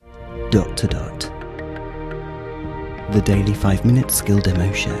Dot to Dot, the daily 5-minute skill demo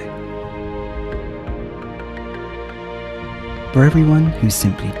show. For everyone who's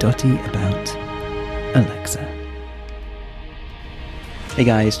simply dotty about Alexa. Hey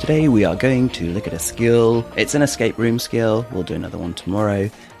guys, today we are going to look at a skill. It's an escape room skill. We'll do another one tomorrow.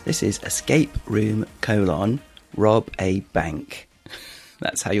 This is escape room : rob a bank.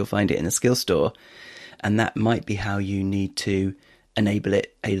 That's how you'll find it in the skill store. And that might be how you need to enable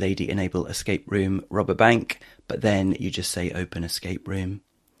it. A lady enable escape room, rob a bank. But then you just say open escape room.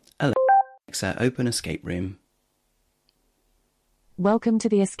 Alexa, open escape room. Welcome to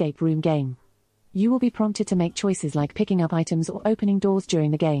the escape room game. You will be prompted to make choices like picking up items or opening doors during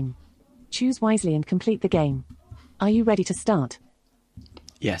the game. Choose wisely and complete the game. Are you ready to start?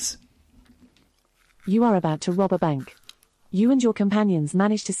 Yes. You are about to rob a bank. You and your companions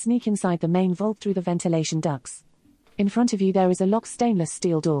manage to sneak inside the main vault through the ventilation ducts. In front of you there is a locked stainless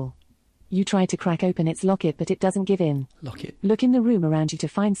steel door. You try to crack open its locket, but it doesn't give in. Lock it. Look in the room around you to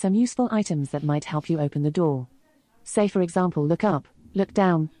find some useful items that might help you open the door. Say for example, look up, look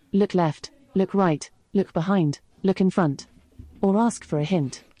down, look left, look right, look behind, look in front. Or ask for a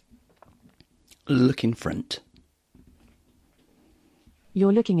hint. Look in front.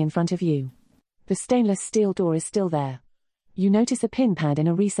 You're looking in front of you. The stainless steel door is still there. You notice a pin pad in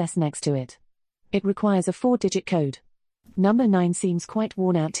a recess next to it. It requires a 4-digit code. Number 9 seems quite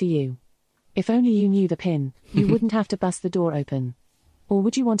worn out to you. If only you knew the pin, you wouldn't have to bust the door open. Or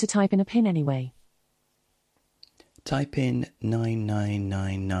would you want to type in a pin anyway? Type in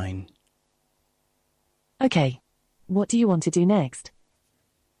 9999. Okay. What do you want to do next?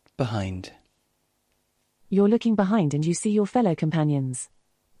 Behind. You're looking behind and you see your fellow companions.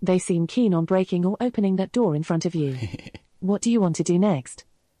 They seem keen on breaking or opening that door in front of you. What do you want to do next?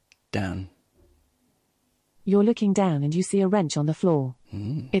 Down. You're looking down and you see a wrench on the floor.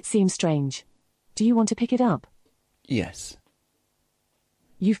 It seems strange. Do you want to pick it up? Yes.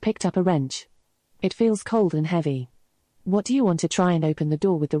 You've picked up a wrench. It feels cold and heavy. What do you want to try and open the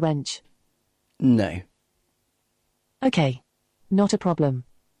door with the wrench? No. Okay. Not a problem.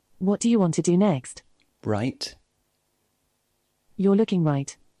 What do you want to do next? Right. You're looking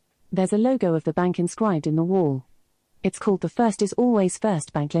right. There's a logo of the bank inscribed in the wall. It's called the First is Always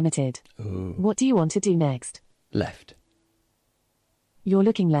First Bank Limited. Ooh. What do you want to do next? Left. You're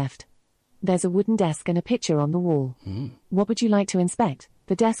looking left. There's a wooden desk and a picture on the wall. What would you like to inspect,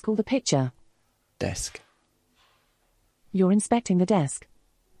 the desk or the picture? Desk. You're inspecting the desk.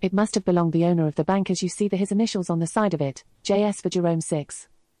 It must have belonged the owner of the bank, as you see his initials on the side of it, JS for Jerome 6.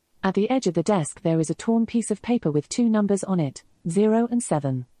 At the edge of the desk there is a torn piece of paper with 2 numbers on it, 0 and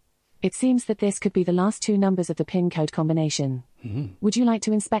 7. It seems that this could be the last 2 numbers of the PIN code combination. Would you like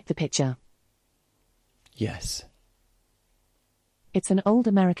to inspect the picture? Yes. It's an old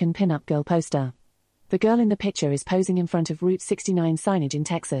American pin-up girl poster. The girl in the picture is posing in front of Route 69 signage in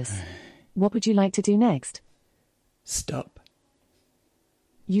Texas. What would you like to do next? Stop.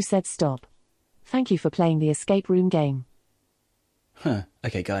 You said stop. Thank you for playing the escape room game.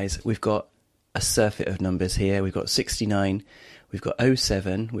 Okay guys, we've got a surfeit of numbers here. We've got 69, we've got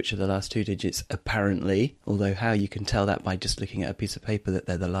 07, which are the last 2 digits apparently, although how you can tell that by just looking at a piece of paper that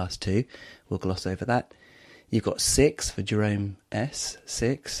they're the last 2. We'll gloss over that. You've got 6 for Jerome S,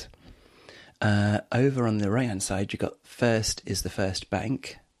 6. Over on the right hand side you've got first is the first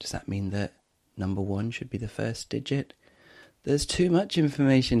bank. Does that mean that number 1 should be the first digit? There's too much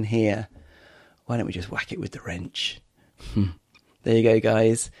information here. Why don't we just whack it with the wrench? There you go,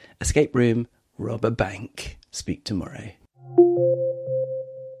 guys. Escape room, rob a bank. Speak tomorrow.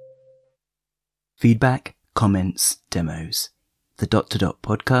 Feedback, comments, demos. The Dot to Dot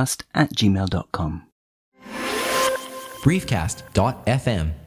podcast @gmail.com. Briefcast.fm